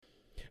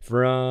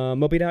From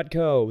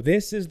Moby.co,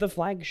 this is the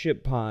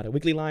Flagship Pod, a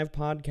weekly live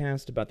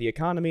podcast about the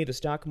economy, the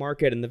stock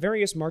market, and the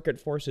various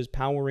market forces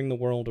powering the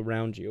world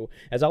around you.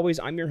 As always,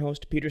 I'm your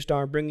host, Peter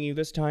Starr, bringing you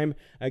this time,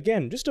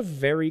 again, just a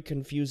very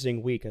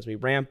confusing week as we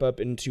ramp up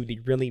into the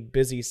really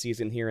busy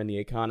season here in the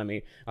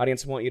economy.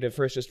 Audience, I want you to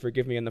first just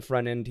forgive me on the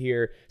front end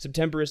here.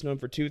 September is known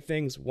for two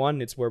things.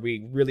 One, it's where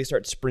we really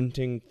start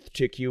sprinting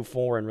to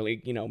Q4 and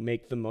really,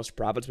 make the most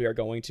profits we are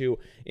going to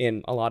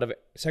in a lot of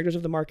sectors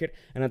of the market,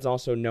 and it's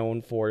also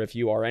known for, if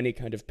you are any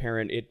kind of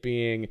parent, it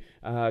being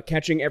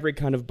catching every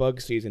kind of bug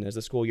season as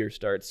the school year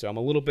starts. So I'm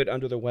a little bit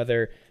under the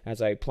weather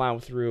as I plow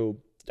through,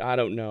 I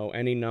don't know,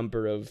 any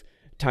number of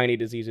tiny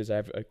diseases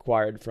I've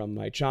acquired from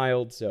my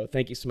child. So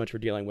thank you so much for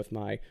dealing with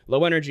my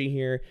low energy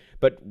here.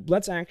 But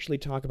let's actually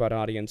talk about,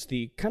 audience,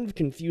 the kind of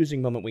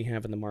confusing moment we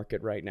have in the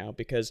market right now.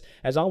 Because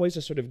as always,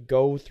 to sort of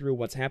go through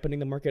what's happening in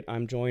the market,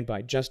 I'm joined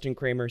by Justin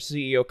Kramer,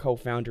 CEO,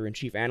 co-founder, and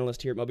chief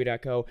analyst here at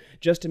Moby.co.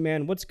 Justin,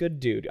 man, what's good,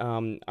 dude?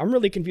 I'm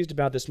really confused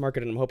about this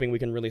market, and I'm hoping we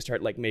can really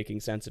start making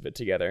sense of it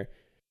together.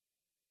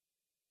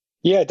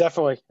 Yeah,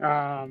 definitely.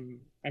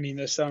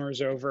 The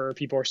summer's over.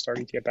 People are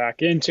starting to get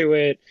back into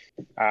it.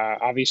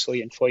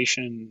 Obviously,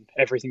 inflation,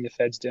 everything the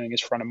Fed's doing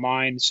is front of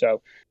mind.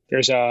 So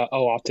there's a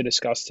lot to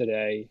discuss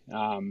today.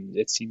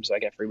 It seems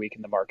like every week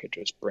in the market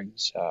just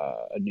brings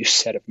a new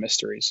set of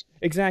mysteries.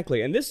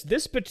 Exactly, and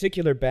this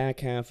particular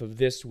back half of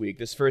this week,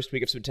 this first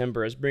week of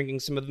September, is bringing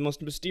some of the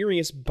most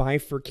mysterious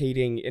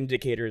bifurcating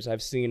indicators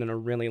I've seen in a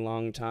really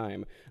long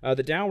time.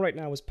 The Dow right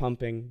now is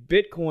pumping,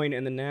 Bitcoin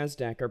and the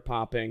Nasdaq are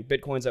popping.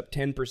 Bitcoin's up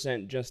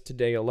 10% just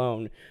today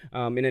alone.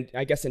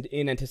 I guess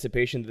in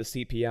anticipation that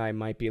the CPI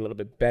might be a little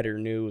bit better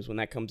news when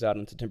that comes out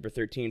on September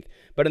 13th.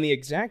 But in the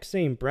exact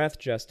same breath,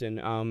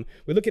 Justin,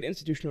 we look at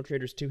institutional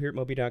traders too here at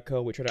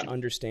Moby.co. We try to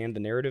understand the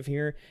narrative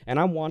here, and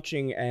I'm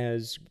watching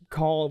as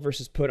call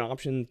versus put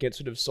option get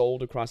sort of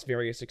sold across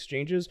various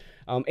exchanges.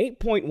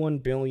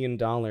 $8.1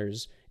 billion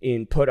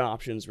in put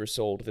options were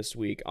sold this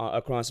week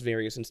across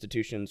various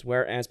institutions,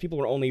 whereas people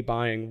were only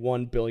buying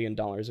 $1 billion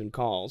in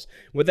calls.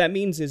 What that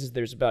means is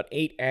there's about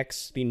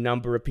 8x the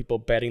number of people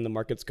betting the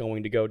market's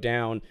going to go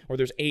down, or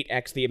there's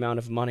 8x the amount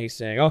of money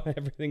saying, oh,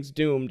 everything's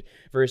doomed,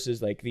 versus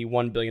the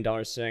 $1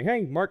 billion saying,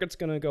 hey, market's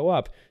going to go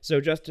up. So,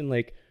 Justin,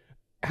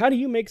 how do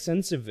you make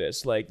sense of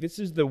this? This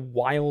is the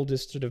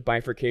wildest sort of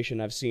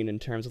bifurcation I've seen in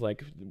terms of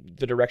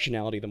the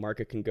directionality the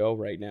market can go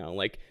right now.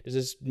 Does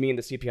this mean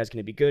the CPI is going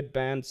to be good,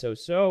 bad,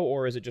 so,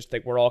 or is it just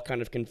we're all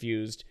kind of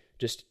confused,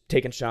 just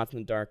taking shots in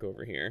the dark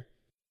over here?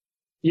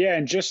 Yeah,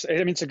 and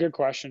it's a good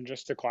question.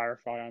 Just to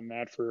clarify on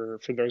that, for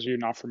those of you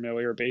not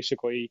familiar,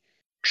 basically,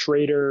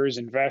 traders,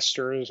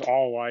 investors,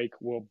 all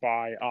will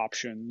buy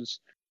options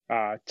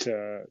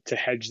to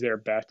hedge their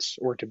bets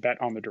or to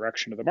bet on the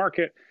direction of the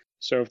market.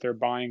 So if they're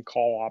buying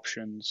call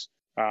options,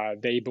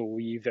 they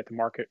believe that the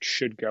market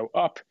should go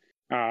up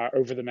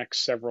over the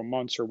next several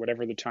months or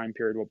whatever the time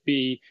period will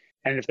be.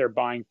 And if they're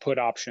buying put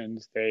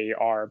options, they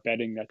are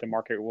betting that the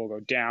market will go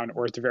down,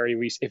 or at the very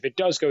least, if it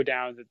does go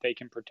down, that they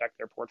can protect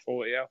their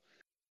portfolio.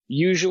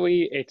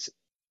 Usually it's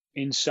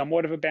in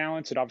somewhat of a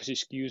balance. It obviously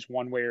skews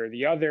one way or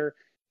the other.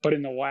 But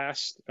in the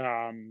last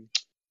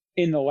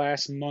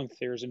month,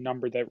 there's a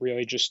number that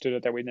really just stood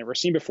out that we'd never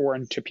seen before.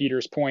 And to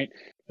Peter's point,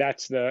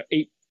 that's the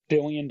 $8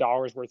 billion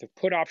worth of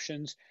put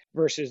options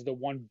versus the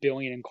 $1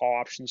 billion in call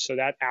options. So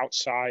that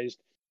outsized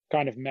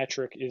kind of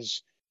metric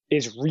is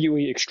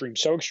really extreme.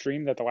 So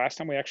extreme that the last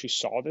time we actually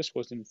saw this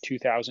was in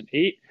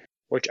 2008,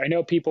 which I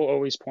know people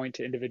always point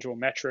to individual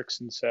metrics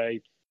and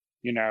say,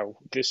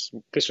 this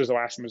was the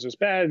last time it was this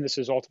bad, and this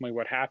is ultimately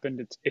what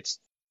happened. It's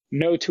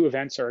no two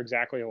events are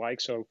exactly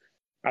alike. So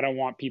I don't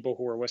want people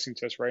who are listening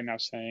to this right now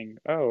saying,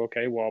 oh,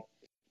 okay, well,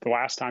 the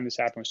last time this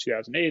happened was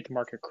 2008. The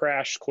market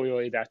crashed.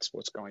 Clearly, that's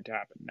what's going to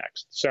happen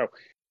next. So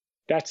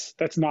that's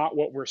not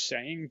what we're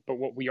saying. But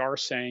what we are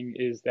saying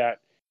is that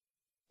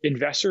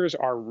investors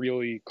are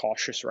really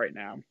cautious right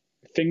now.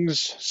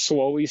 Things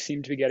slowly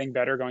seem to be getting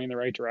better, going in the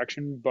right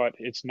direction, but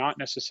it's not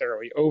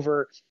necessarily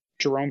over.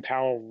 Jerome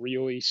Powell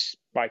really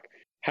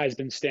has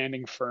been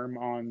standing firm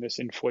on this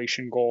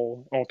inflation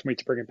goal, ultimately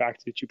to bring it back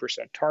to the 2%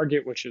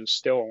 target, which is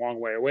still a long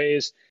way away.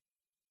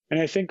 And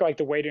I think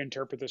the way to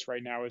interpret this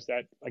right now is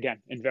that, again,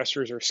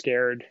 investors are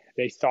scared.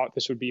 They thought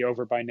this would be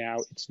over by now.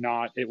 It's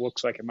not. It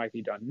looks like it might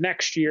be done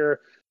next year.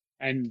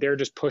 And they're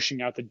just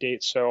pushing out the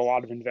date. So a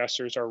lot of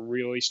investors are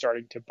really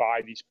starting to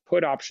buy these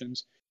put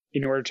options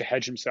in order to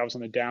hedge themselves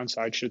on the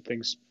downside should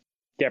things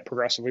get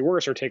progressively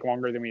worse or take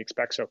longer than we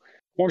expect. So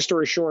long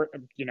story short,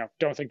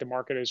 don't think the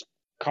market is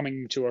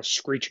coming to a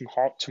screeching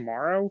halt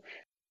tomorrow.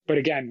 But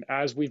again,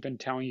 as we've been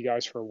telling you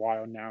guys for a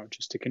while now,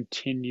 just to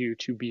continue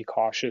to be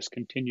cautious,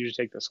 continue to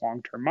take this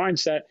long-term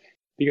mindset,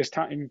 because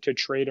trying to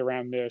trade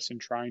around this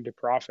and trying to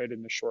profit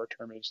in the short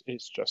term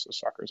is just a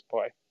sucker's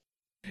play.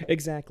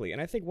 Exactly.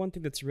 And I think one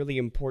thing that's really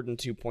important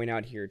to point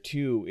out here,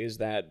 too, is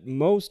that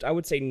most, I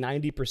would say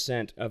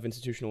 90% of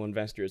institutional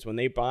investors, when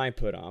they buy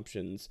put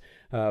options,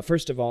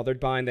 first of all, they're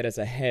buying that as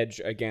a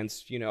hedge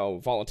against,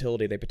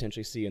 volatility they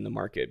potentially see in the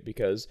market.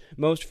 Because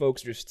most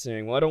folks are just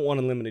saying, well, I don't want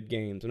unlimited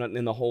gains. I'm not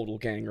in the hodl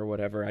gang or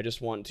whatever. I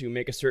just want to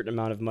make a certain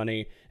amount of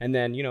money and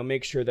then,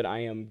 make sure that I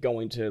am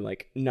going to,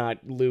 not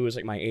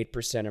lose, my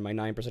 8% or my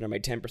 9% or my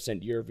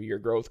 10% year over year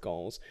growth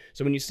goals.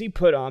 So when you see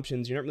put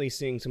options, you're not really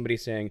seeing somebody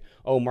saying,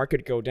 oh,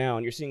 market go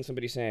down. You're seeing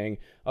somebody saying,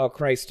 oh,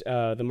 Christ,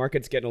 the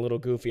market's getting a little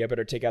goofy. I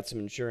better take out some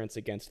insurance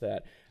against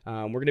that.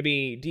 We're going to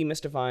be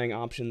demystifying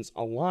options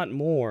a lot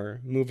more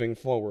moving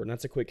forward. And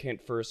that's a quick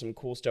hint for some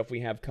cool stuff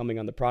we have coming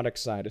on the product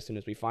side as soon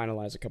as we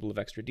finalize a couple of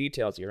extra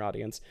details to your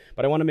audience.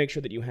 But I want to make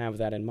sure that you have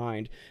that in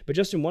mind. But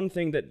just in one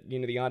thing that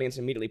the audience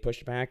immediately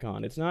pushed back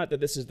on, it's not that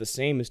this is the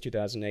same as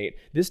 2008.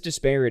 This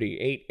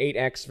disparity,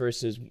 8x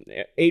versus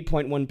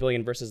 8.1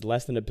 billion versus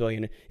less than a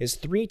billion, is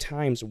 3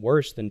 times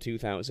worse than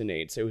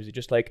 2008. So it was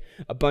just like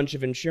a bunch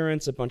of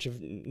insurance, a bunch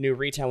of new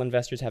retail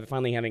investors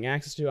finally having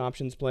access to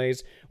options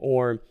plays,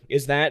 or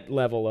is that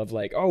level of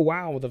oh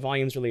wow, the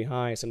volume's really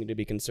high, something to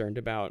be concerned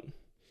about?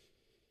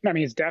 I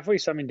mean, it's definitely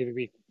something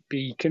to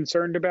be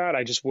concerned about.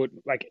 I just would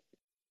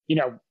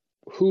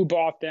who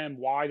bought them,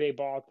 why they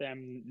bought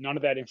them. None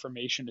of that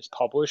information is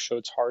published, so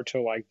it's hard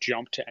to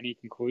jump to any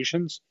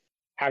conclusions.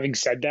 Having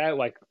said that,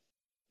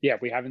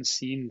 we haven't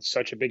seen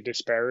such a big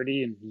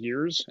disparity in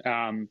years.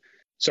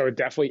 So it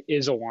definitely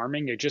is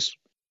alarming. It just,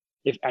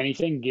 if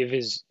anything,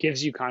 gives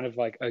you kind of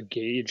a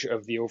gauge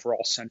of the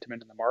overall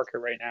sentiment in the market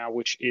right now,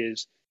 which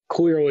is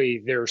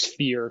clearly there's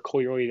fear.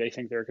 Clearly they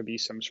think there could be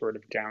some sort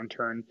of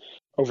downturn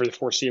over the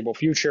foreseeable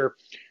future.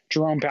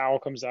 Jerome Powell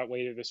comes out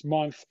later this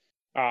month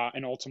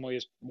and ultimately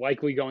is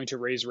likely going to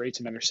raise rates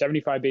another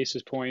 75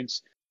 basis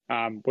points,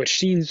 which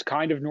seems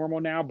kind of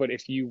normal now. But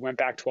if you went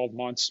back 12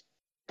 months,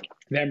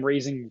 them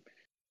raising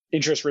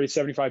interest rates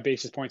 75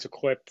 basis points a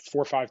clip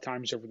 4 or 5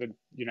 times over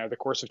the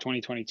course of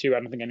 2022, I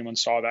don't think anyone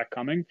saw that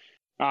coming.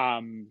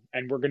 And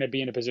we're going to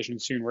be in a position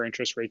soon where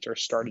interest rates are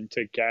starting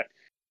to get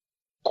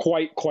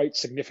quite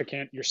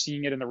significant. You're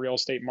seeing it in the real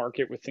estate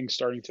market with things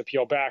starting to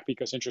peel back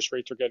because interest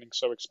rates are getting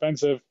so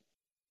expensive.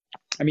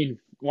 I mean,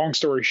 long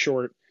story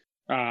short,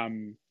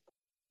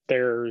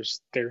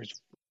 there's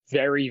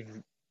very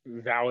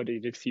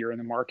validated fear in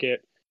the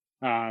market.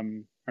 I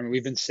mean,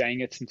 we've been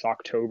saying it since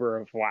October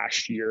of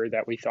last year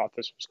that we thought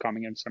this was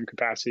coming in some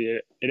capacity.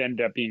 It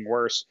ended up being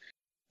worse.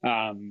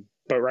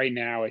 But right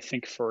now, I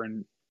think for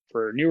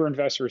newer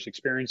investors,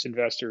 experienced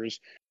investors,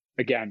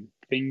 again,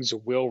 things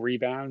will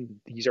rebound.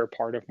 These are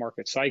part of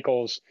market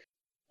cycles.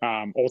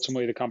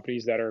 Ultimately, the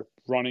companies that are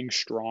running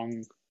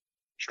strong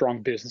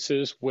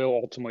businesses will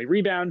ultimately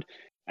rebound.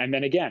 And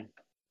then again,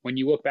 when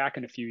you look back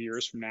in a few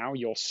years from now,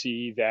 you'll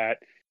see that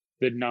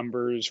the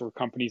numbers or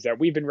companies that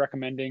we've been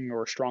recommending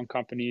or strong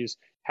companies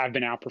have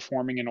been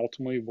outperforming and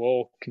ultimately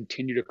will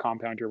continue to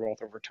compound your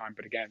wealth over time.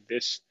 But again,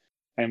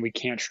 and we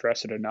can't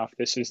stress it enough,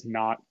 this is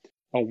not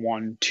a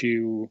 1,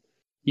 2,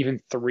 even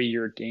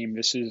 3-year game.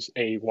 This is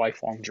a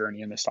lifelong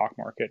journey in the stock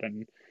market,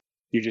 and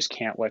you just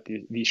can't let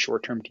these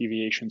short-term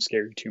deviations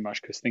scare you too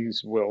much, because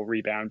things will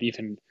rebound,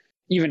 even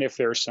if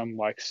there's some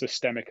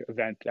systemic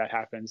event that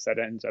happens that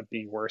ends up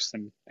being worse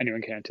than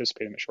anyone can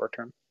anticipate in the short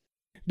term.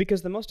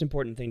 Because the most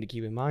important thing to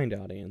keep in mind,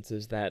 audience,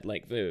 is that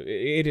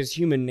it is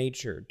human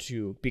nature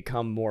to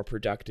become more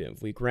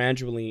productive. We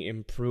gradually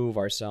improve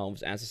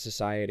ourselves as a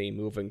society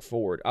moving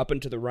forward. Up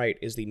and to the right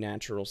is the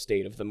natural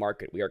state of the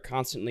market. We are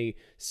constantly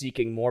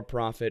seeking more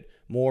profit,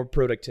 more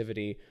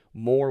productivity,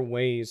 more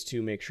ways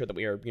to make sure that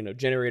we are,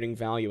 generating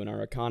value in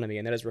our economy,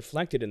 and that is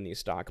reflected in these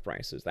stock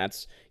prices.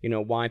 That's,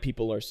 why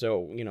people are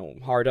so,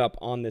 hard up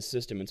on this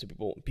system, and so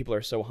people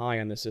are so high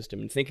on this system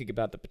and thinking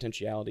about the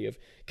potentiality of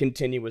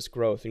continuous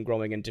growth and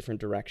growing in different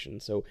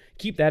directions. So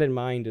keep that in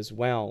mind as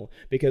well,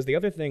 because the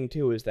other thing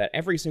too is that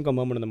every single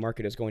moment in the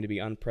market is going to be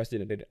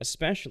unprecedented,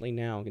 especially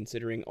now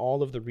considering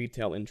all of the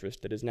retail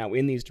interest that is now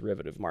in these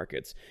derivative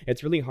markets.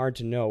 It's really hard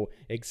to know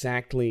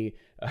exactly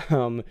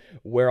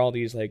where all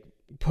these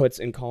puts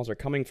and calls are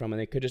coming from, and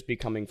they could just be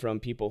coming from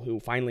people who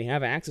finally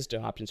have access to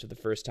options for the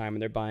first time,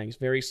 and they're buying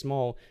very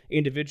small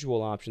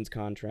individual options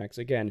contracts,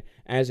 again,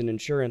 as an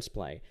insurance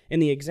play.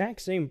 In the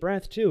exact same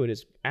breath, too, it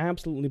is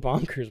absolutely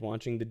bonkers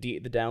watching the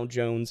Dow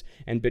Jones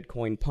and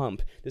Bitcoin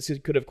pump. This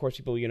could, of course,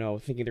 people,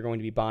 thinking they're going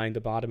to be buying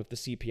the bottom if the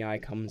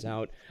CPI comes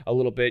out a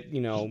little bit,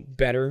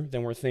 better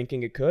than we're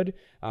thinking it could.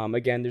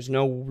 Again, there's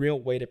no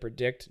real way to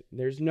predict.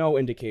 There's no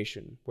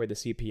indication where the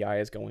CPI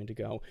is going to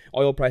go.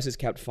 Oil prices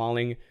kept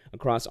falling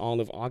across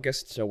all of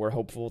August, so we're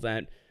hopeful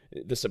that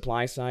the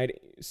supply side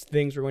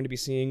things we're going to be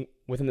seeing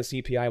within the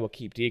CPI will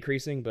keep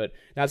decreasing, but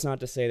that's not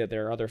to say that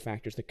there are other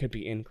factors that could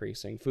be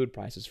increasing, food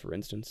prices, for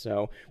instance.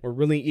 So we're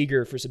really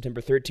eager for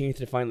September 13th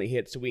to finally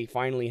hit, so we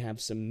finally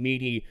have some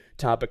meaty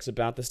topics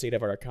about the state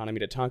of our economy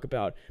to talk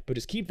about. But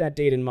just keep that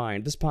date in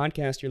mind. This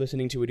podcast, you're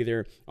listening to it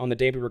either on the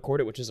day we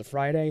record it, which is a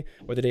Friday,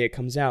 or the day it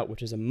comes out,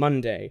 which is a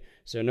Monday.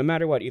 So no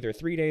matter what, either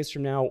 3 days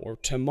from now or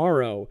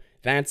tomorrow,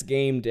 that's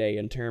game day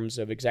in terms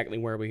of exactly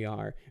where we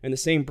are. In the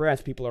same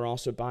breath, people are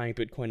also buying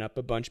Bitcoin up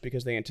a bunch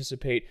because they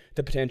anticipate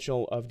the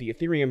potential of the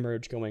Ethereum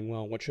merge going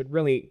well, which should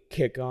really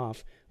kick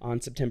off on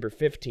September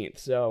 15th.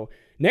 So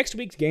next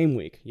week's game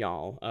week,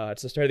 y'all.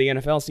 It's the start of the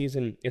NFL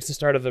season. It's the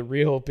start of the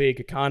real big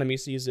economy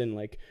season.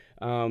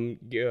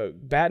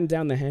 Batten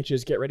down the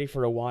hatches, get ready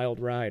for a wild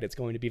ride. It's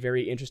going to be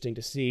very interesting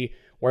to see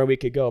where we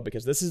could go,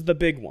 because this is the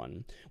big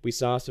one. We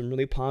saw some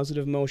really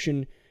positive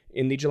motion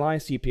in the July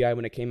CPI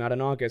when it came out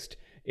in August.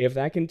 If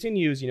that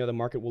continues, the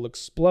market will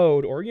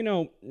explode, or,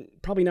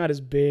 probably not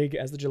as big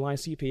as the July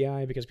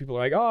CPI, because people are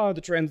like, oh,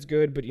 the trend's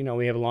good, but,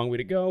 we have a long way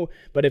to go.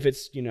 But if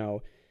it's,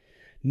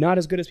 not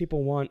as good as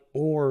people want,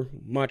 or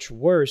much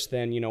worse,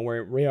 then,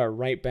 we are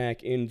right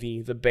back in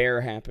the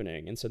bear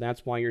happening. And so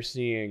that's why you're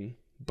seeing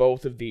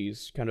both of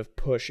these kind of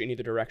push in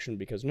either direction,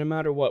 because no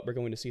matter what, we're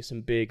going to see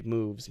some big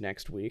moves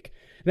next week.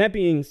 That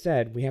being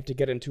said, we have to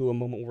get into a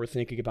moment where we're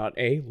thinking about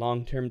A,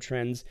 long-term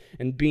trends,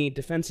 and B,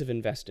 defensive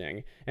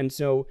investing. And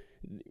so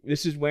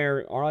this is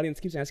where our audience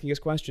keeps asking us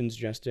questions,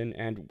 Justin,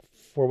 and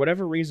for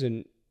whatever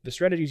reason, the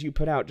strategies you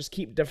put out just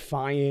keep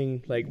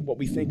defying what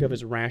we think of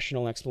as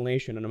rational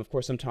explanation. And of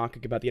course, I'm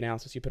talking about the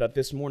analysis you put out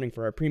this morning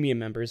for our premium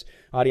members.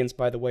 Audience,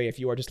 by the way, if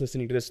you are just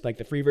listening to this,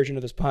 the free version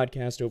of this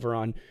podcast over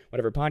on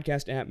whatever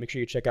podcast app, make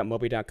sure you check out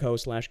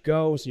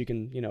moby.co/go so you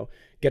can,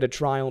 get a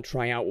trial,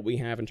 try out what we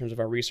have in terms of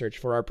our research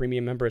for our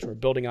premium members. We're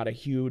building out a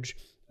huge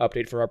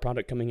update for our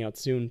product coming out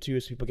soon too,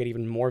 so people get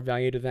even more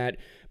value to that.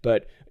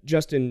 But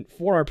Justin,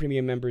 for our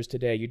premium members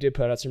today, you did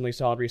put out some really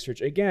solid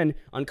research again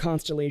on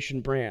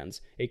Constellation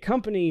Brands, a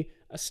company,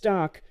 a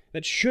stock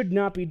that should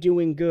not be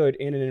doing good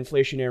in an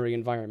inflationary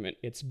environment.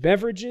 It's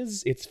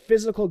beverages, it's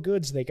physical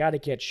goods, they got to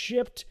get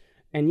shipped,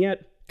 and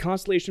yet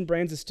Constellation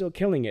Brands is still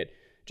killing it.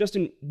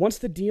 Justin, what's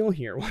the deal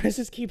here? Why does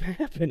this keep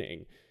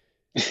happening?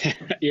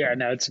 Yeah,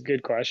 no, it's a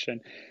good question.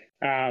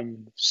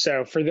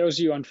 So for those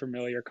of you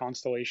unfamiliar,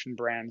 Constellation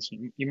Brands,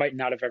 you might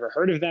not have ever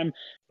heard of them,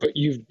 but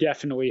you've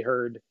definitely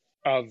heard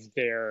of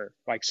their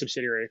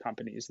subsidiary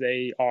companies.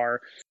 They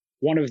are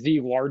one of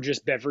the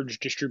largest beverage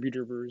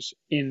distributors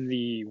in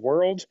the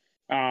world,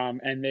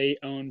 and they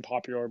own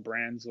popular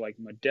brands like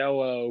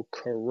Modelo,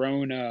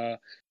 Corona,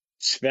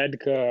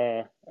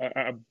 Svedka,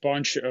 a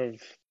bunch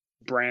of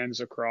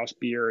brands across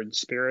beer and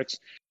spirits,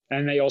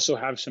 and they also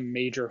have some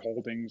major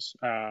holdings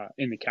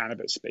in the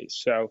cannabis space.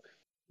 So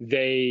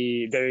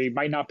they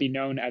might not be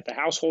known at the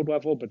household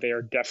level, but they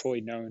are definitely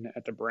known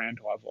at the brand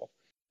level.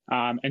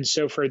 And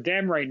so for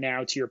them right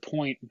now, to your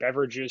point,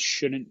 beverages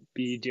shouldn't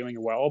be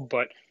doing well,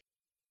 but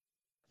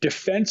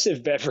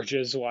defensive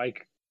beverages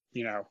like,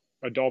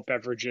 adult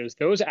beverages,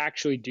 those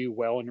actually do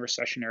well in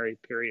recessionary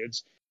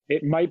periods.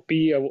 It might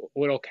be a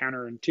little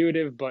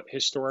counterintuitive, but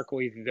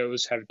historically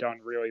those have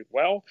done really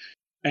well.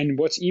 And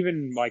what's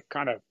even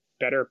kind of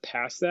better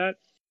past that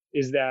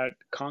is that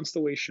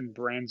Constellation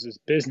Brands'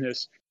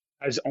 business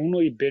has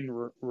only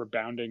been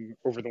rebounding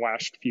over the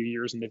last few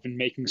years, and they've been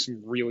making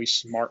some really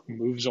smart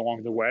moves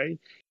along the way.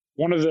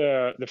 One of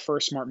the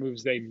first smart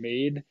moves they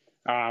made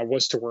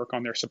was to work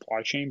on their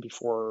supply chain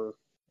before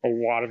a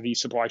lot of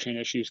these supply chain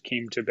issues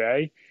came to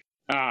bay.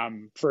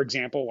 For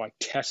example, like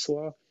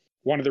Tesla,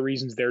 one of the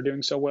reasons they're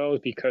doing so well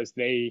is because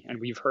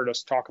and we've heard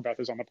us talk about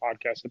this on the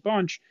podcast a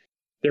bunch,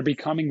 they're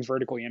becoming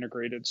vertically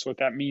integrated. So what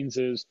that means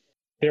is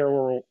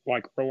they're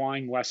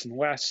relying less and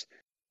less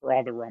for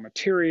all the raw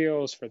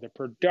materials, for the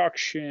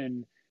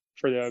production,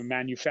 for the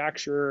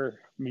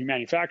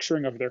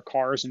manufacturing of their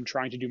cars, and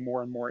trying to do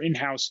more and more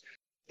in-house.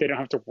 They don't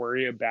have to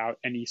worry about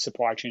any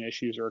supply chain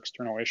issues or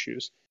external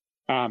issues.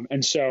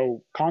 And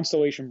so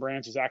Constellation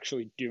Brands is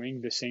actually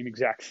doing the same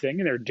exact thing,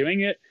 and they're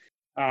doing it.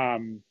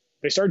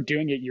 They started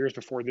doing it years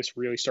before this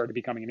really started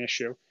becoming an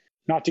issue.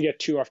 Not to get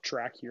too off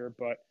track here,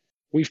 but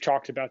we've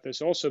talked about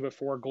this also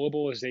before.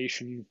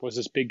 Globalization was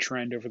this big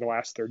trend over the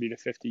last 30 to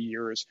 50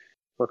 years,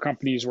 where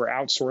companies were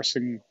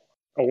outsourcing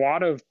a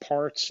lot of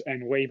parts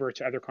and labor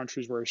to other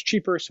countries where it's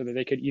cheaper, so that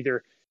they could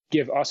either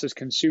give us as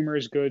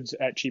consumers goods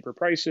at cheaper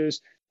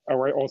prices,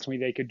 or ultimately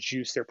they could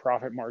juice their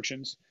profit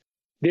margins.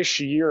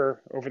 This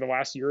year, over the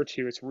last year or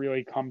two, it's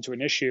really come to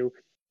an issue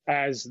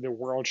as the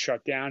world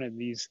shut down and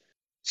these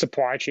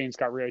supply chains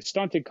got really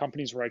stunted.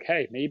 Companies were like,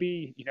 hey,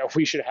 maybe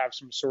we should have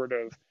some sort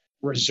of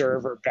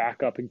reserve or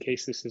backup in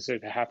case this is to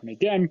happen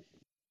again.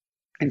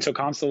 And so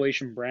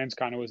Constellation Brands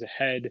kind of was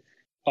ahead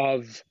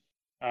of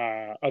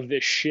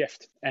this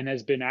shift and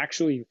has been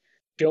actually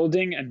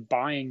building and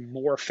buying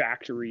more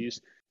factories,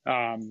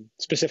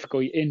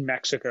 specifically in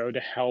Mexico, to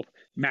help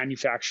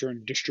manufacture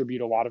and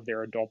distribute a lot of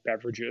their adult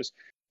beverages.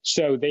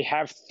 So they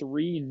have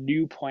 3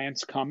 new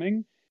plants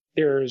coming.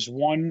 There's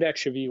one that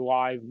should be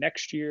live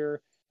next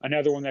year,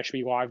 another one that should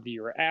be live the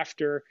year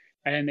after,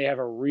 and they have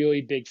a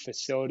really big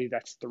facility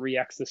that's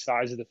 3x the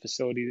size of the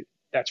facility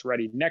that's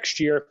ready next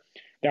year.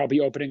 That'll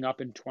be opening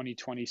up in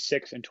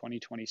 2026 and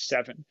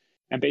 2027.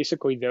 And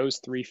basically those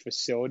 3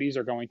 facilities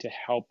are going to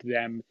help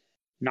them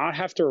not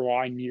have to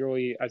rely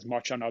nearly as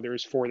much on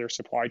others for their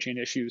supply chain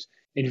issues.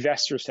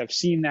 Investors have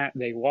seen that,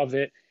 they love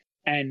it,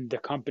 and the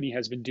company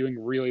has been doing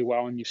really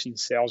well, and you've seen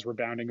sales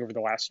rebounding over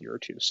the last year or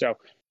two. So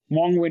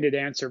long-winded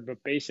answer,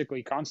 but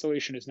basically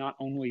Constellation is not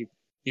only,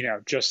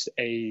 just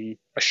a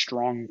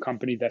strong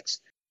company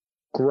that's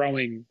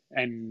growing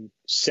and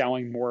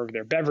selling more of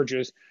their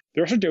beverages,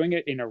 they're also doing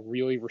it in a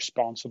really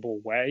responsible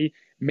way,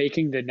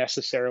 making the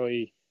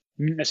necessary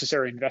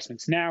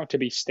investments now to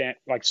be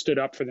stood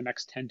up for the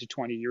next 10 to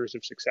 20 years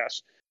of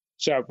success.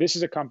 So this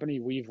is a company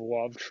we've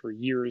loved for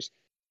years.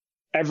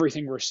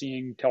 Everything we're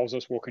seeing tells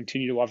us we'll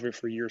continue to love it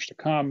for years to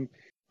come.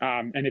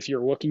 And if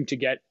you're looking to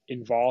get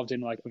involved in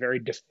like a very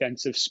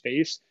defensive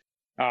space,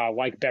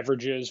 like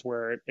beverages,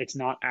 where it's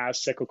not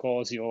as cyclical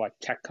as like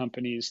tech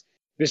companies,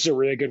 this is a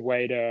really good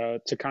way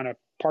to kind of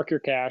park your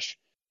cash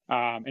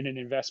in an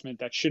investment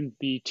that shouldn't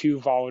be too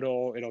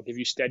volatile. It'll give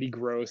you steady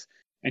growth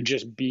and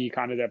just be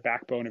kind of the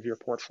backbone of your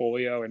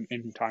portfolio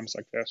in times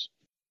like this.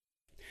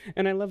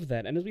 And I love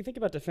that. And as we think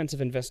about defensive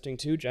investing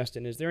too,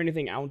 Justin, is there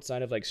anything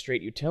outside of like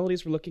straight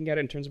utilities we're looking at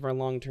in terms of our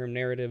long-term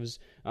narratives?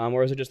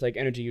 Or is it just like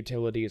energy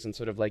utilities and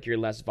sort of like your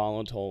less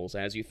volatiles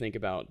as you think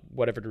about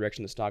whatever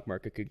direction the stock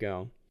market could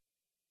go?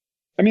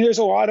 I mean, there's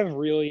a lot of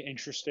really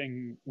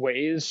interesting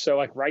ways. So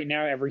like right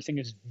now, everything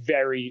is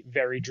very,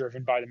 very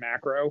driven by the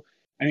macro.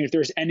 I mean, if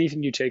there's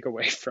anything you take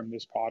away from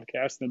this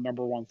podcast, the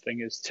number one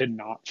thing is to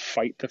not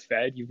fight the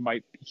Fed. You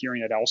might be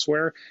hearing it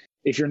elsewhere.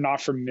 If you're not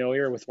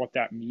familiar with what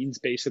that means,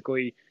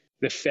 basically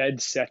the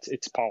Fed sets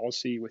its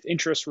policy with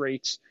interest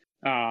rates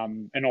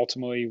and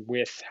ultimately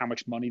with how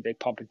much money they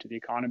pump into the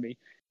economy.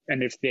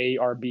 And if they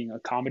are being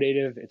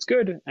accommodative, it's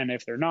good. And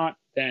if they're not,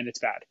 then it's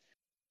bad.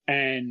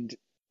 And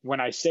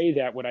when I say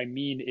that, what I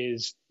mean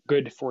is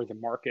good for the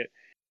market.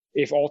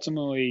 If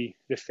ultimately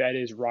the Fed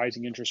is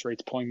rising interest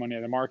rates, pulling money out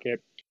of the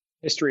market,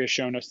 history has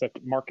shown us that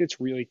the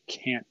markets really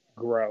can't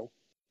grow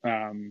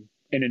in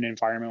an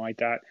environment like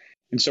that.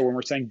 And so when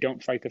we're saying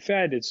don't fight the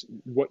Fed, it's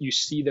what you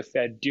see the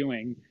Fed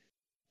doing.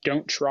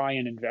 Don't try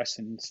and invest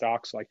in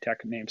stocks like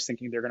tech names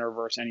thinking they're going to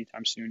reverse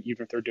anytime soon,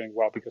 even if they're doing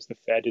well, because the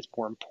Fed is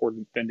more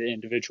important than the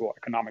individual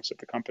economics of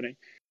the company.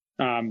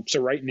 So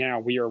right now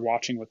we are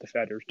watching what the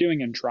Fed is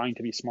doing and trying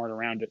to be smart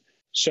around it.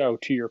 So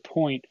to your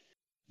point,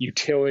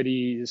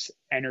 utilities,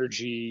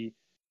 energy,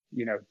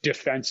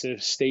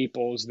 defensive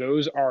staples,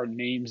 those are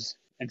names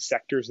and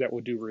sectors that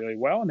will do really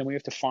well. And then we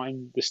have to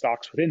find the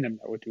stocks within them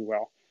that would do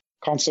well.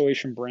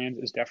 Constellation Brands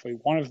is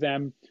definitely one of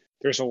them.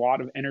 There's a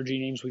lot of energy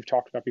names we've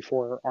talked about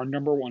before. Our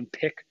number one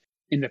pick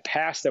in the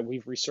past that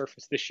we've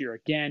resurfaced this year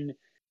again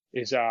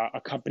is a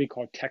company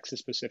called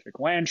Texas Pacific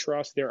Land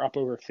Trust. They're up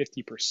over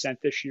 50%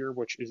 this year,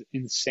 which is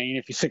insane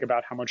if you think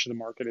about how much of the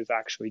market is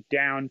actually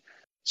down.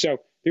 So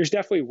there's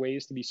definitely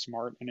ways to be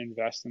smart and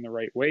invest in the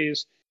right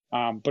ways,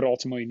 but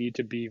ultimately need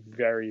to be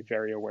very,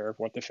 very aware of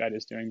what the Fed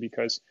is doing,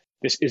 because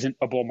this isn't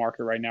a bull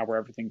market right now where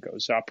everything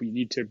goes up. We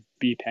need to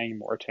be paying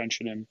more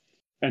attention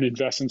and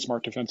invest in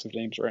smart defensive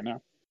names right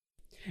now.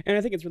 And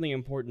I think it's really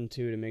important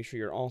too to make sure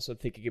you're also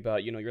thinking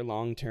about, your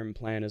long-term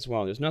plan as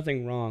well. There's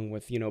nothing wrong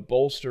with,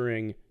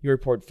 bolstering your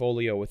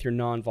portfolio with your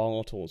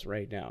non-volatiles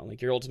right now.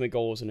 Like your ultimate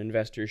goal as an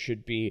investor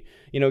should be,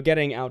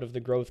 getting out of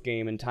the growth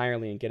game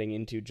entirely and getting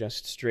into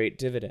just straight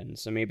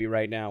dividends. So maybe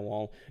right now,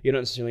 while you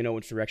don't necessarily know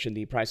which direction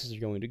the prices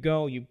are going to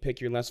go, you pick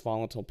your less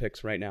volatile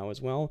picks right now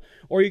as well.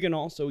 Or you can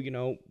also,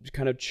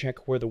 kind of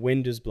check where the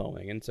wind is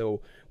blowing. And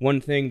so one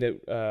thing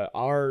that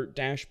our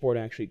dashboard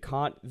actually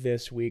caught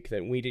this week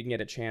that we didn't get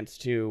a chance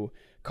to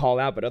call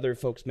out, but other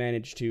folks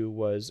managed to,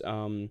 was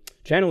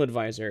Channel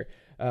Advisor,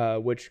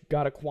 which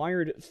got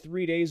acquired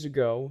 3 days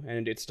ago,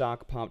 and its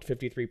stock popped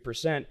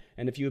 53%.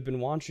 And if you have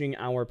been watching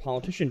our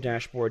politician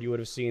dashboard, you would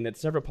have seen that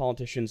several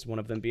politicians, one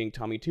of them being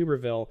Tommy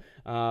Tuberville,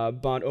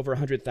 bought over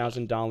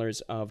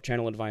 $100,000 of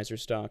Channel Advisor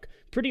stock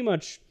pretty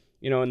much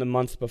in the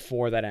month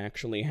before that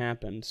actually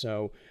happened.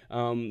 So,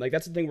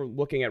 that's the thing we're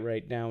looking at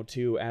right now,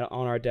 too,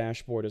 on our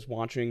dashboard, is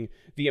watching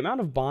the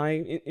amount of buy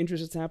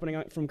interest that's happening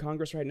from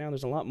Congress right now.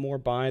 There's a lot more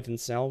buy than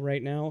sell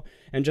right now.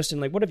 And Justin,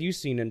 what have you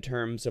seen in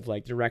terms of,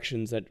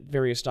 directions that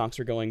various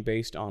stocks are going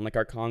based on,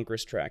 our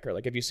Congress tracker?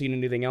 Have you seen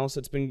anything else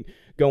that's been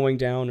going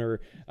down,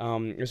 or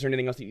is there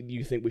anything else that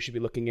you think we should be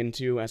looking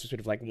into as we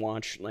sort of,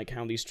 watch,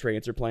 how these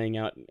trades are playing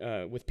out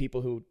with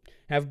people who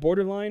have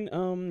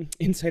borderline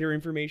insider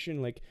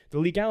information? The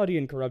legality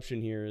and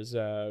corruption here is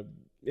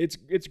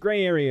it's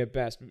gray area at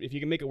best. If you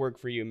can make it work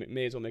for you,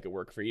 may as well make it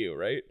work for you,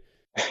 right?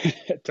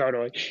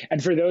 Totally.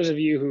 And for those of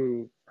you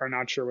who are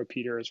not sure what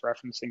Peter is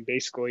referencing,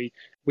 basically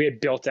we had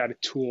built out a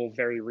tool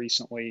very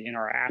recently in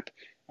our app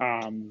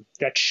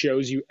that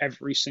shows you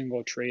every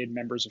single trade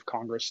members of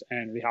Congress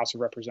and the House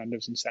of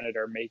Representatives and Senate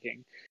are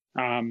making.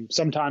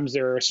 Sometimes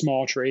there are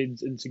small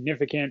trades,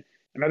 insignificant,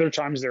 and other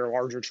times there are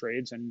larger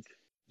trades, and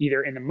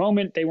either in the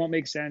moment they won't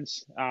make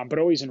sense, but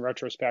always in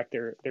retrospect,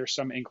 there's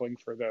some inkling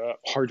for the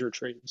larger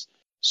trades.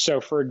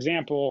 So, for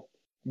example,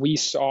 we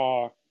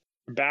saw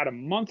about a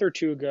month or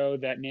two ago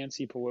that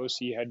Nancy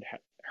Pelosi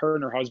her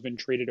and her husband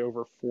traded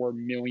over $4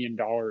 million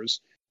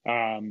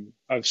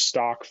of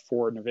stock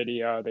for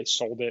NVIDIA. They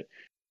sold it.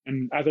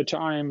 And at the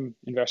time,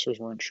 investors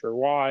weren't sure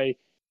why.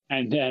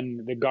 And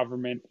then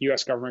the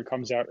U.S. government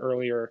comes out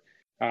earlier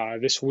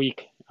this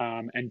week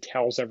and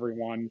tells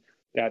everyone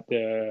that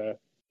the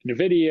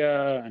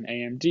NVIDIA and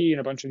AMD and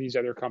a bunch of these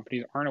other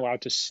companies aren't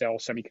allowed to sell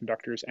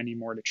semiconductors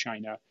anymore to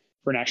China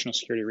for national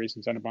security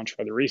reasons and a bunch of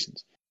other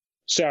reasons.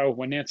 So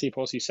when Nancy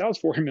Pelosi sells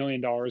 $400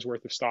 million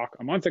worth of stock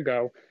a month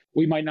ago,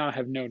 we might not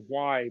have known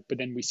why, but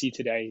then we see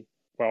today,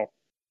 well,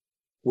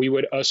 we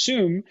would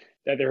assume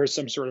that there was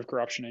some sort of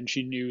corruption and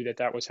she knew that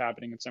that was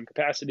happening in some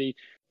capacity.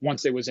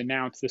 Once it was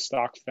announced, the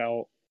stock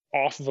fell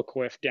off of a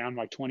cliff down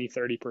like 20,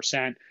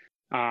 30%.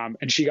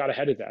 And she got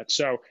ahead of that.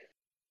 So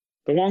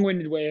the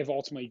long-winded way of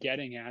ultimately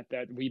getting at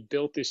that, we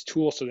built this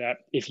tool so that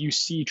if you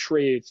see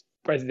trades,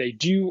 whether they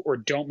do or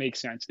don't make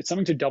sense, it's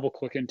something to double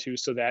click into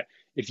so that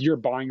if you're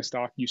buying a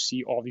stock, you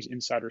see all these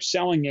insiders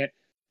selling it,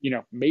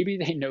 maybe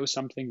they know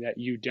something that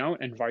you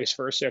don't, and vice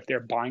versa. If they're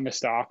buying a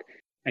stock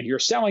and you're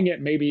selling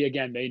it, maybe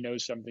again, they know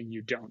something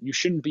you don't. You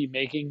shouldn't be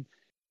making,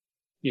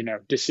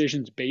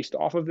 decisions based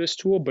off of this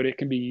tool, but it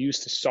can be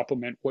used to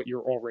supplement what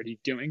you're already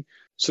doing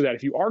so that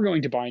if you are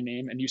going to buy a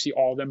name and you see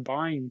all of them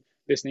buying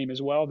this name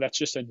as well, that's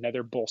just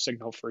another bull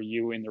signal for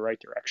you in the right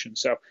direction.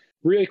 So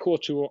really cool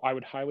tool. I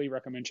would highly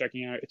recommend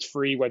checking out. It's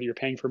free, whether you're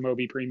paying for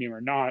Moby Premium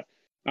or not.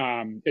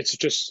 It's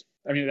just,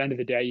 at the end of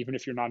the day, even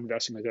if you're not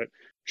investing with it,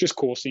 it's just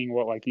cool seeing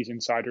what like these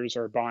insiders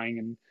are buying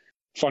and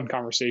fun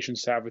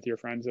conversations to have with your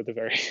friends at the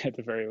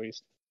very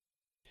least.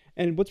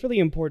 And what's really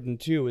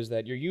important, too, is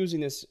that you're using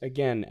this,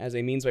 again, as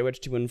a means by which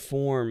to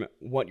inform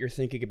what you're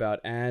thinking about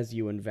as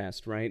you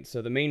invest, right?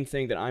 So the main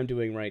thing that I'm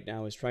doing right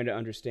now is trying to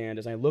understand,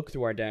 as I look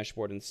through our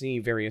dashboard and see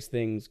various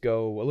things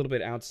go a little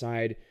bit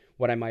outside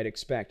what I might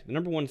expect. The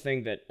number one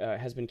thing that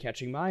has been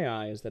catching my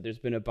eye is that there's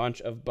been a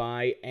bunch of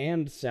buy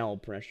and sell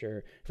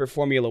pressure for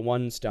Formula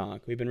One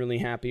stock. We've been really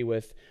happy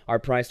with our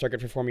price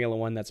target for Formula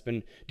One. That's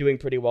been doing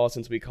pretty well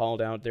since we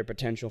called out their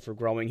potential for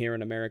growing here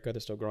in America.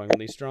 They're still growing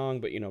really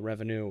strong, but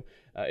revenue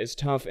is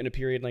tough in a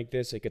period like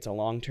this. It gets a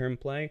long-term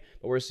play,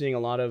 but we're seeing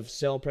a lot of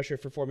sell pressure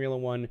for Formula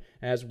One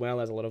as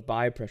well as a lot of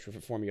buy pressure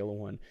for Formula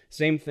One.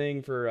 Same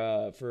thing for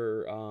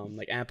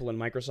like Apple and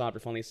Microsoft.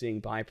 We're finally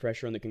seeing buy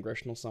pressure on the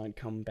congressional side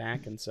come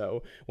back, and so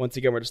once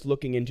again, we're just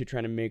looking into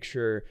trying to make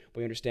sure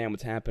we understand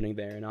what's happening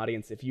there. And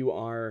audience, if you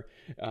are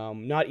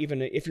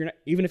even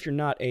if you're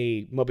not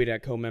a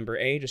Moby.co member,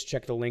 just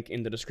check the link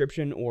in the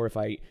description, or if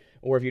you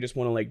just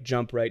want to like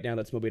jump right now,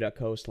 that's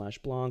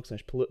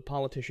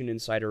moby.co/blog/politician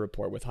insider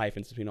report with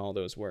hyphens between all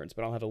those words.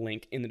 But I'll have a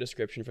link in the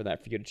description for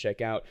that for you to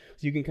check out,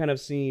 so you can kind of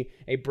see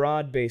a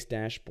broad-based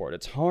dashboard.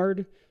 It's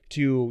hard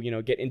to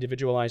get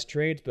individualized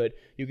trades, but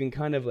you can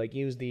kind of like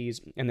use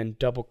these and then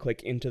double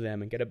click into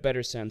them and get a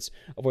better sense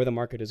of where the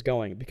market is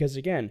going, because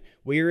again,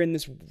 we're in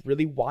this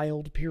really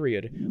wild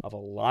period of a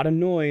lot of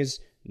noise,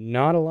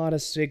 not a lot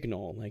of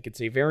signal. Like,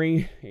 it's a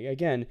very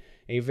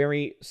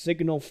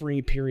signal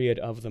free period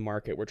of the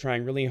market. We're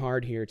trying really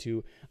hard here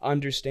to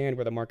understand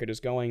where the market is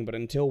going, but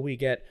until we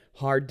get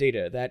hard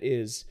data, that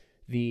is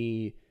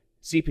the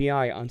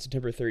CPI on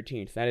September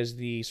 13th. That is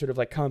the sort of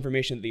like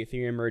confirmation that the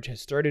Ethereum merge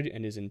has started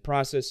and is in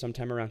process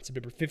sometime around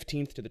September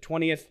 15th to the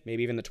 20th,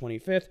 maybe even the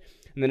 25th.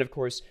 And then, of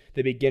course,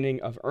 the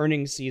beginning of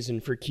earnings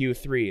season for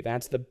Q3.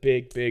 That's the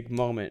big, big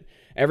moment.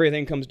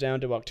 Everything comes down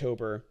to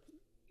October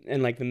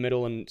and like the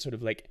middle, and sort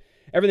of like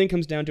everything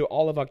comes down to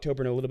all of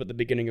October and a little bit the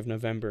beginning of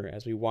November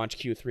as we watch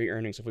Q3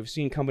 earnings. If we've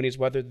seen companies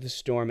weather the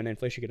storm and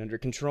inflation get under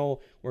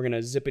control, we're going to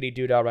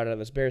zippity-doo-dah right out of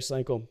this bear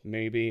cycle,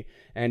 maybe.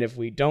 And if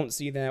we don't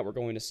see that, we're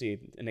going to see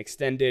an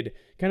extended,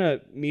 kind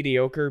of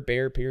mediocre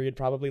bear period,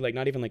 probably. Like,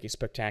 not even like a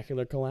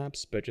spectacular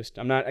collapse, but just,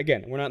 we're not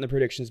in the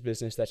predictions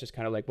business. That's just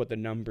kind of like what the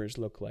numbers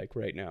look like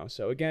right now.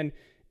 So again,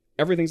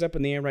 everything's up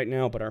in the air right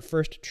now, but our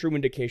first true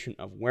indication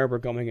of where we're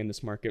going in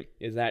this market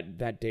is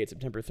that date,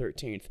 September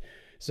 13th.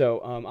 So,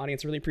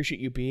 audience, really appreciate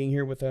you being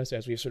here with us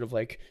as we've sort of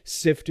like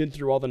sifted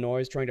through all the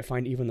noise, trying to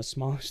find even the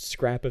smallest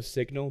scrap of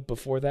signal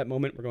before that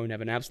moment. We're going to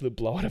have an absolute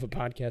blowout of a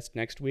podcast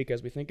next week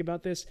as we think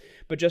about this.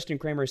 But Justin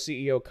Kramer,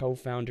 CEO,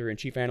 co-founder, and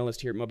chief analyst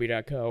here at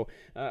Moby.co,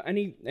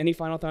 any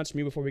final thoughts from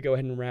you before we go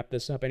ahead and wrap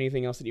this up?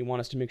 Anything else that you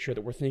want us to make sure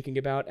that we're thinking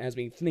about as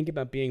we think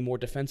about being more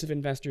defensive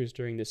investors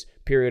during this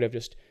period of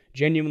just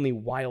genuinely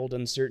wild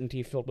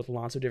uncertainty filled with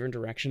lots of different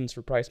directions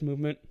for price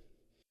movement?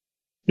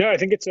 No, I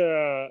think it's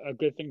a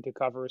good thing to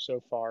cover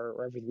so far.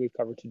 Or everything we've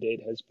covered to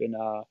date has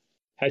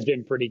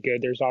been pretty good.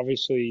 There's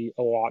obviously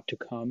a lot to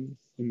come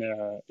in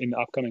the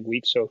upcoming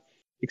weeks, so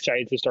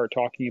excited to start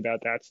talking about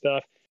that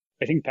stuff.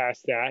 I think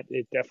past that,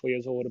 it definitely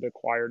is a little bit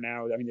quieter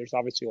now. There's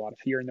obviously a lot of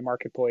fear in the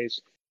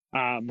marketplace.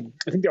 I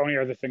think the only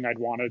other thing I'd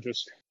want to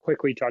just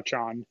quickly touch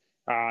on,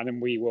 and then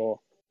we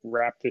will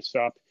wrap this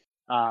up,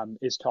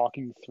 is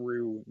talking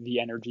through the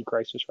energy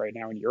crisis right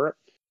now in Europe.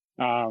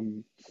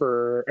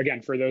 For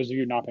those of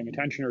you not paying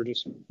attention or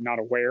just not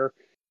aware,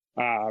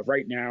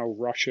 right now,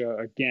 Russia,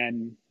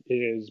 again,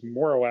 is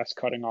more or less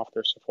cutting off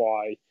their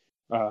supply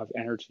of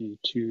energy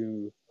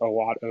to a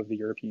lot of the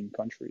European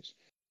countries.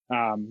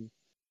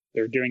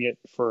 They're doing it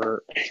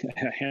for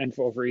a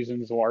handful of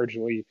reasons,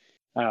 largely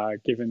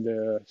given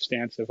the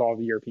stance of all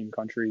the European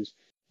countries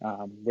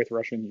with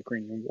Russia and the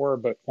Ukrainian war.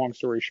 But long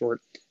story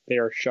short, they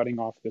are shutting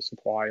off the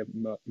supply of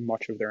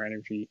much of their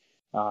energy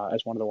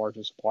as one of the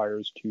largest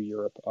suppliers to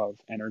Europe of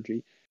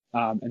energy.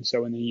 And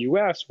so in the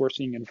US, we're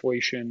seeing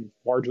inflation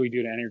largely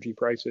due to energy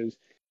prices,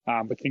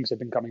 but things have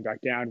been coming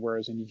back down.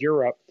 Whereas in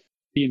Europe,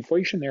 the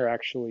inflation there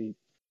actually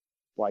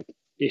like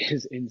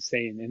is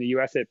insane. In the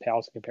US, it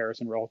pales in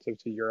comparison relative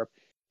to Europe.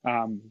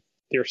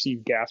 They're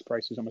seeing gas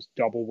prices almost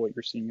double what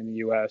you're seeing in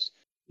the US.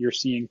 You're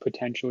seeing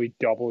potentially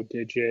double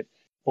digit,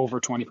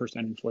 over 20%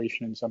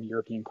 inflation in some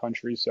European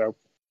countries. So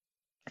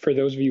for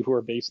those of you who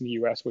are based in the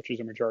US, which is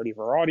a majority of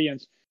our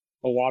audience,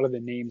 a lot of the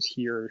names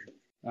here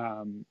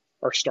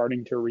are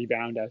starting to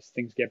rebound as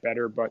things get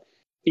better. But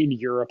in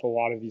Europe, a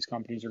lot of these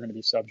companies are going to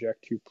be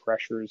subject to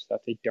pressures that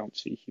they don't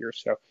see here.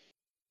 So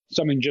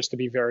something just to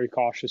be very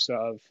cautious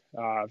of,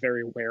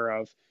 very aware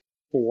of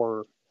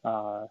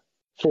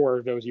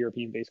for those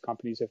European-based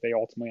companies if they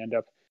ultimately end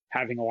up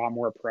having a lot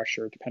more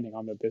pressure depending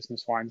on the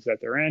business lines that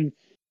they're in.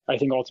 I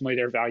think ultimately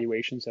their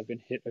valuations have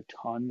been hit a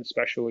ton,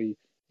 especially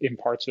in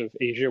parts of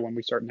Asia when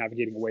we start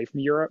navigating away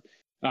from Europe.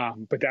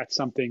 But that's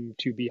something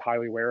to be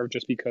highly aware of.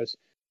 Just because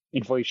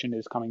inflation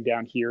is coming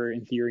down here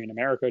in theory in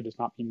America does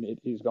not mean it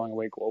is going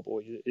away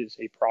globally. It is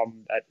a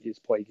problem that is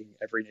plaguing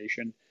every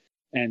nation,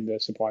 and the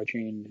supply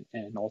chain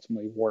and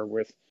ultimately war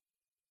with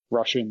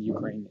Russia and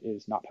Ukraine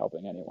is not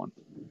helping anyone.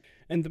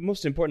 And the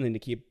most important thing to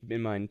keep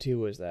in mind,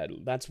 too, is that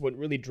that's what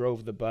really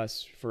drove the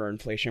bus for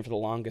inflation for the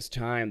longest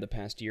time, the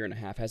past year and a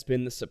half, has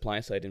been the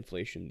supply-side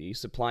inflation, the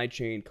supply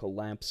chain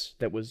collapse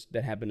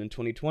that happened in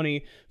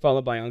 2020,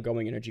 followed by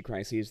ongoing energy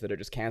crises that are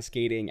just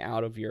cascading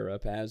out of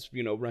Europe as,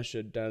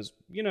 Russia does,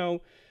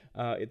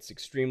 its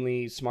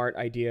extremely smart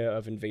idea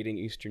of invading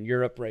Eastern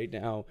Europe right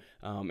now,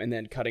 and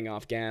then cutting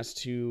off gas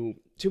to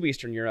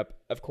Eastern Europe.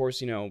 Of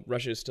course,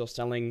 Russia is still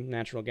selling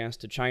natural gas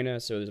to China,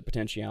 so there's a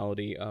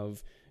potentiality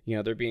of,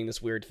 there being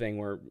this weird thing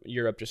where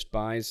Europe just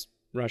buys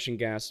Russian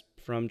gas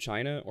from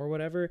China or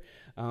whatever.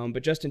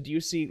 But Justin, do you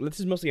see,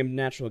 this is mostly a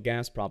natural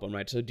gas problem,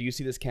 right? So do you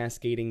see this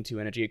cascading to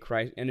energy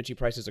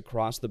prices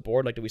across the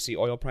board? Like, do we see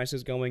oil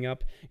prices going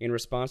up in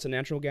response to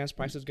natural gas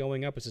prices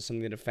going up? Is this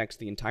something that affects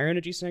the entire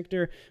energy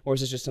sector? Or is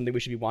this just something we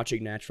should be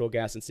watching natural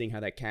gas and seeing how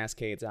that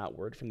cascades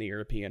outward from the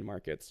European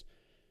markets?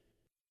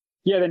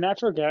 Yeah, the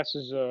natural gas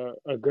is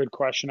a good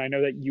question. I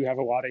know that you have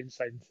a lot of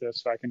insight into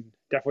this, so I can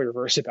definitely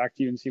reverse it back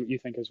to you and see what you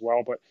think as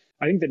well. But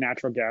I think the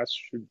natural gas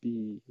should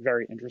be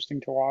very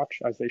interesting to watch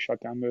as they shut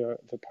down the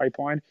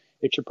pipeline.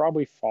 It should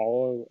probably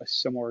follow a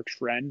similar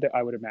trend,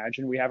 I would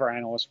imagine. We have our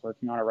analysts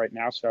working on it right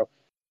now, so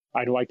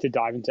I'd like to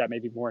dive into that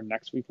maybe more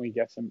next week when we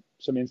get some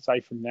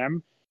insight from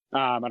them.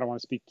 I don't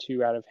want to speak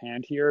too out of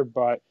hand here,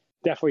 but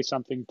definitely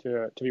something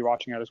to be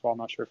watching out as well. I'm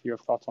not sure if you have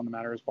thoughts on the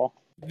matter as well.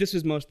 This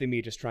was mostly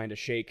me just trying to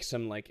shake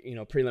some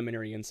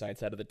preliminary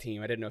insights out of the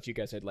team. I didn't know if you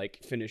guys had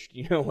finished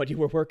what you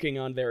were working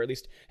on there, or at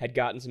least had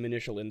gotten some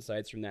initial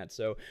insights from that.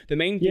 So the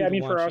main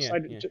thing, for us,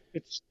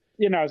 it's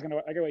I was gonna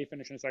let you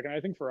finish in a second. I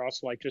think for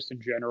us, just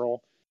in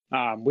general,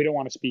 we don't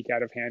want to speak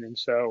out of hand, and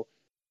so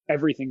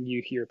everything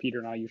you hear Peter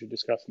and I usually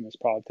discuss in this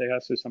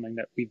podcast is something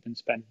that we've been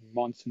spending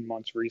months and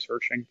months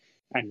researching,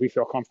 and we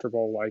feel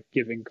comfortable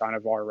giving kind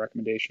of our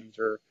recommendations,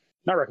 or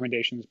not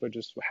recommendations, but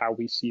just how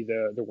we see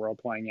the world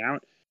playing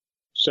out.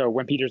 So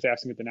when Peter's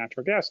asking about the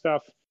natural gas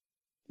stuff,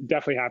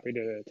 definitely happy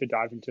to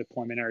dive into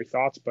preliminary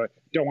thoughts, but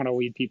don't want to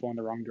lead people in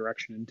the wrong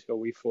direction until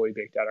we fully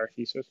baked out our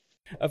thesis.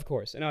 Of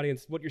course. And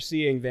audience, what you're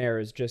seeing there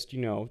is just,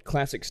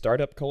 classic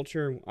startup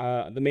culture.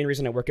 The main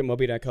reason I work at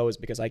Moby.co is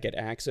because I get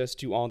access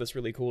to all this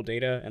really cool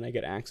data, and I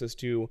get access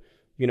to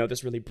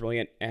this really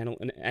brilliant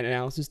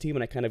analysis team,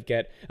 and I kind of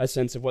get a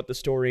sense of what the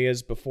story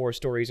is before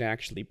stories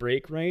actually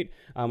break, right?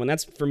 And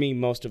that's, for me,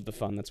 most of the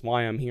fun. That's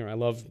why I'm here. I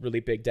love really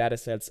big data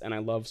sets, and I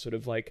love sort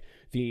of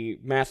the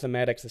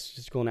mathematics, the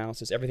statistical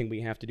analysis, everything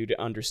we have to do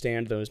to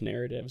understand those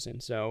narratives.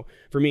 And so,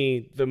 for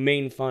me, the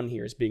main fun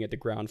here is being at the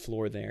ground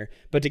floor there.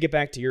 But to get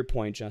back to your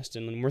point,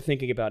 Justin, when we're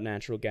thinking about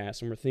natural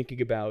gas, and we're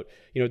thinking about,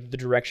 the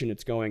direction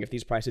it's going, if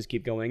these prices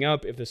keep going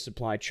up, if the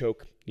supply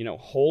choke,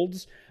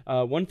 holds,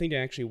 one thing to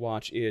actually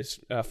watch is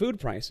food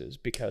prices,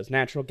 because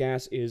natural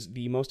gas is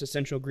the most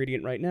essential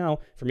ingredient right now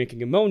for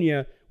making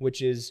ammonia,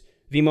 which is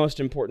the most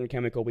important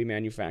chemical we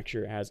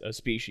manufacture as a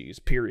species,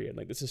 period.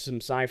 This is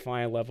some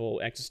sci-fi level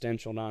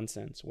existential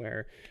nonsense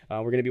where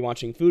we're going to be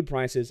watching food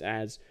prices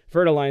as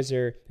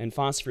fertilizer and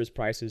phosphorus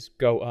prices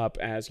go up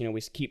as,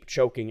 we keep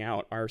choking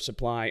out our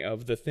supply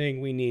of the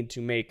thing we need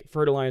to make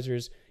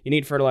fertilizers. You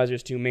need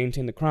fertilizers to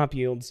maintain the crop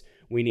yields.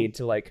 We need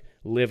to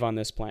live on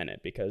this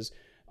planet, because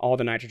all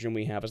the nitrogen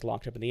we have is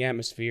locked up in the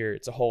atmosphere.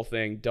 It's a whole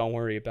thing. Don't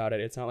worry about it.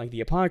 It's not like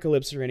the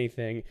apocalypse or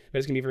anything, but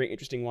it's going to be very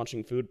interesting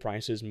watching food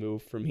prices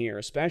move from here,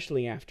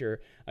 especially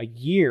after a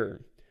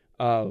year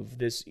of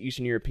this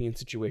Eastern European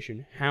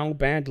situation. How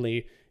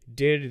badly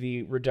did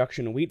the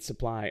reduction in wheat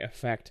supply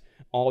affect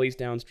all these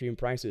downstream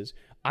prices?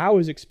 I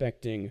was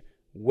expecting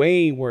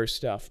way worse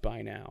stuff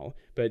by now,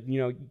 but,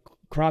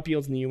 crop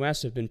yields in the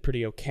U.S. have been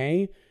pretty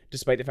okay,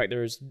 despite the fact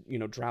there's,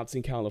 droughts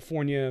in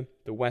California,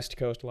 the West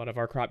Coast. A lot of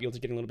our crop yields are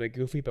getting a little bit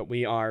goofy, but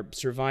we are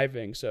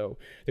surviving. So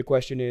the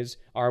question is,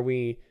 are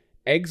we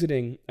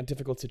exiting a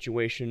difficult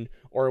situation,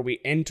 or are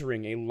we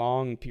entering a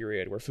long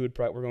period where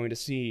we're going to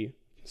see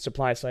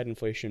supply side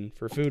inflation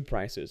for food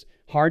prices.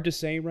 Hard to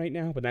say right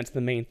now, but that's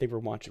the main thing we're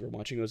watching. We're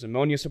watching those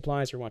ammonia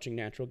supplies, we're watching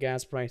natural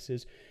gas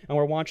prices, and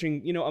we're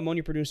watching,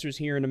 ammonia producers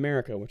here in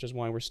America, which is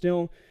why we're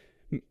still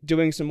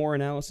doing some more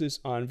analysis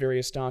on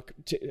various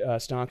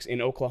stocks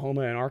in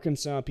Oklahoma and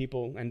Arkansas,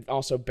 people and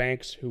also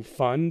banks who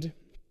fund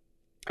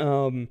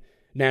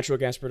natural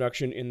gas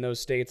production in those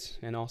states,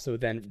 and also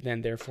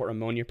then therefore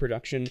ammonia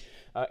production.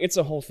 It's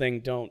a whole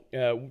thing.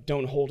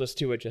 Don't hold us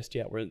to it just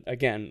yet. We're,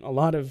 again, a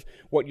lot of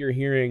what you're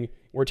hearing,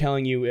 we're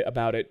telling you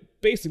about it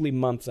basically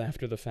months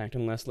after the fact,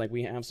 unless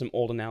we have some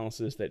old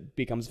analysis that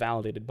becomes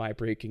validated by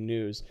breaking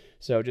news.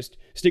 So just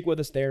stick with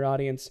us there,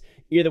 audience.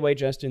 Either way,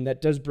 Justin,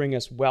 that does bring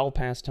us well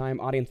past time.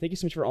 Audience, thank you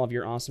so much for all of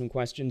your awesome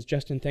questions.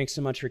 Justin, thanks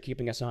so much for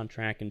keeping us on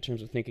track in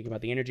terms of thinking about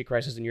the energy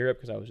crisis in Europe,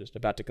 because I was just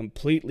about to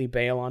completely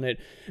bail on it.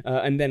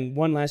 And then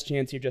one last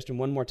chance here, Justin,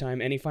 one more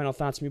time. Any final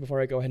thoughts from me before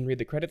I go ahead and read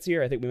the credits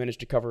here? I think we managed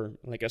to cover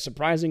a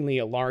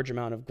surprisingly large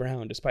amount of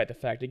ground, despite the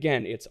fact,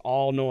 again, it's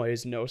all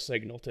noise, no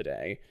signal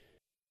today.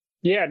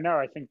 Yeah, no,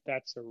 I think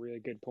that's a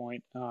really good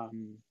point.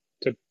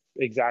 To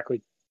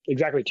exactly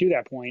to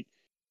that point,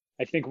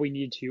 I think we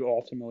need to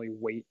ultimately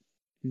wait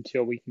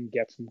until we can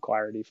get some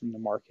clarity from the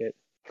market,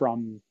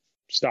 from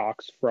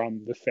stocks,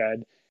 from the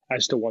Fed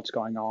as to what's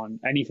going on.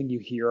 Anything you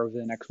hear over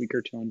the next week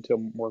or two until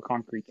more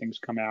concrete things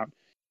come out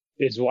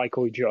is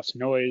likely just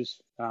noise.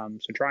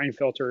 So try and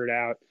filter it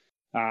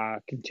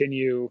out.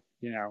 Continue,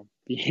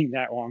 being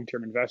that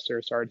long-term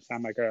investor. Sorry to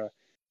sound like a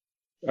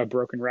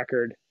broken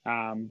record,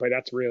 but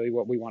that's really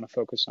what we want to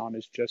focus on,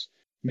 is just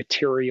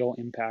material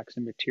impacts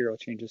and material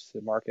changes to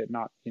the market,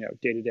 not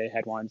day-to-day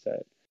headlines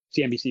that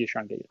CNBC is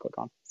trying to get you to click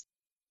on.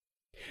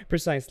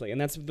 Precisely, and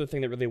that's the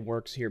thing that really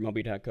works here at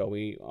Moby.co.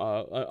 We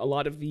a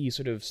lot of the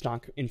sort of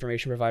stock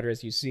information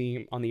providers you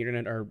see on the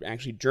internet are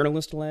actually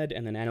journalist-led,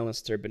 and then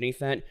analysts are beneath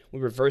that. We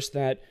reverse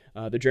that.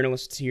 The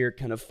journalists here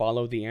kind of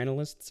follow the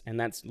analysts, and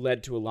that's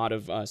led to a lot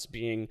of us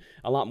being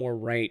a lot more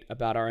right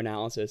about our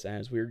analysis,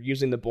 as we're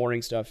using the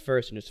boring stuff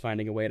first and just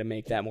finding a way to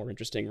make that more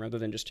interesting, rather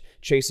than just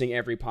chasing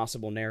every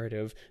possible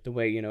narrative the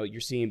way, your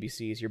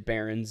CNBCs, your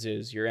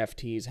Barronses, your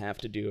FTs have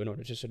to do in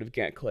order to sort of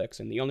get clicks.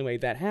 And the only way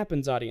that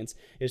happens, audience,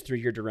 is through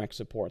your direct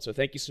support. So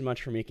thank you so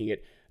much for making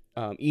it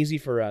easy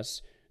for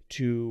us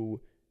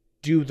to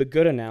do the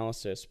good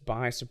analysis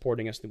by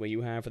supporting us the way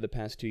you have for the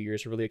past 2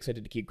 years. We're really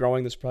excited to keep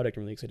growing this product.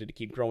 I'm really excited to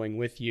keep growing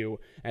with you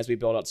as we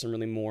build out some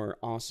really more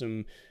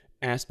awesome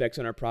aspects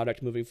in our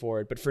product moving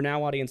forward. But for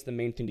now, audience, the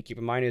main thing to keep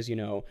in mind is,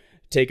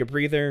 take a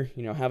breather,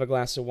 have a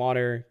glass of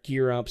water,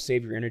 gear up,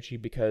 save your energy,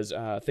 because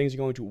things are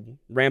going to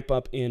ramp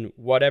up in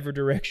whatever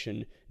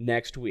direction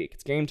next week.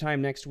 It's game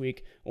time next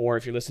week, or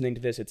if you're listening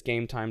to this, it's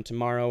game time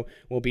tomorrow.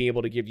 We'll be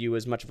able to give you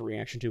as much of a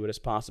reaction to it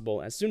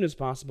as soon as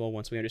possible,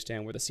 once we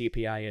understand where the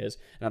CPI is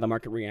and how the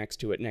market reacts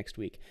to it next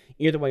week.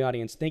 Either way,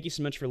 audience, thank you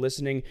so much for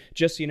listening.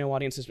 Just so you know,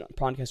 audience, this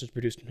podcast is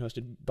produced and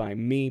hosted by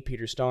me,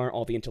 Peter Starr.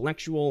 All the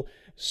intellectual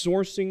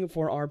sourcing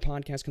for our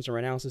podcast comes from our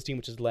analysis team,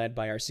 which is led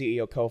by our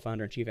CEO,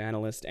 co-founder, and chief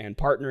analyst and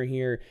partner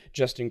here,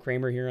 Justin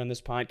Kramer, here on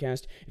this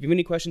podcast. If you have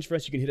any questions for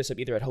us, you can hit us up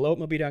either at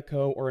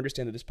hello@moby.co, or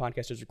understand that this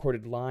podcast is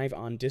recorded live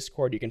on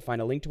Discord. You can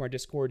find a link to our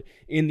Discord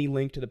in the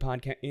link to the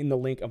podcast, in the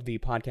link of the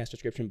podcast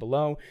description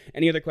below.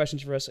 Any other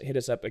questions for us, hit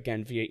us up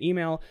again via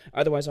email.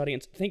 Otherwise,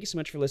 audience, thank you so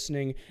much for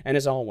listening. And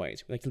as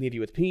always, we'd like to leave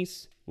you with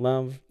peace,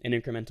 love, and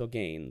incremental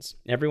gains.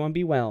 Everyone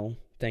be well.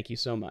 Thank you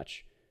so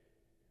much.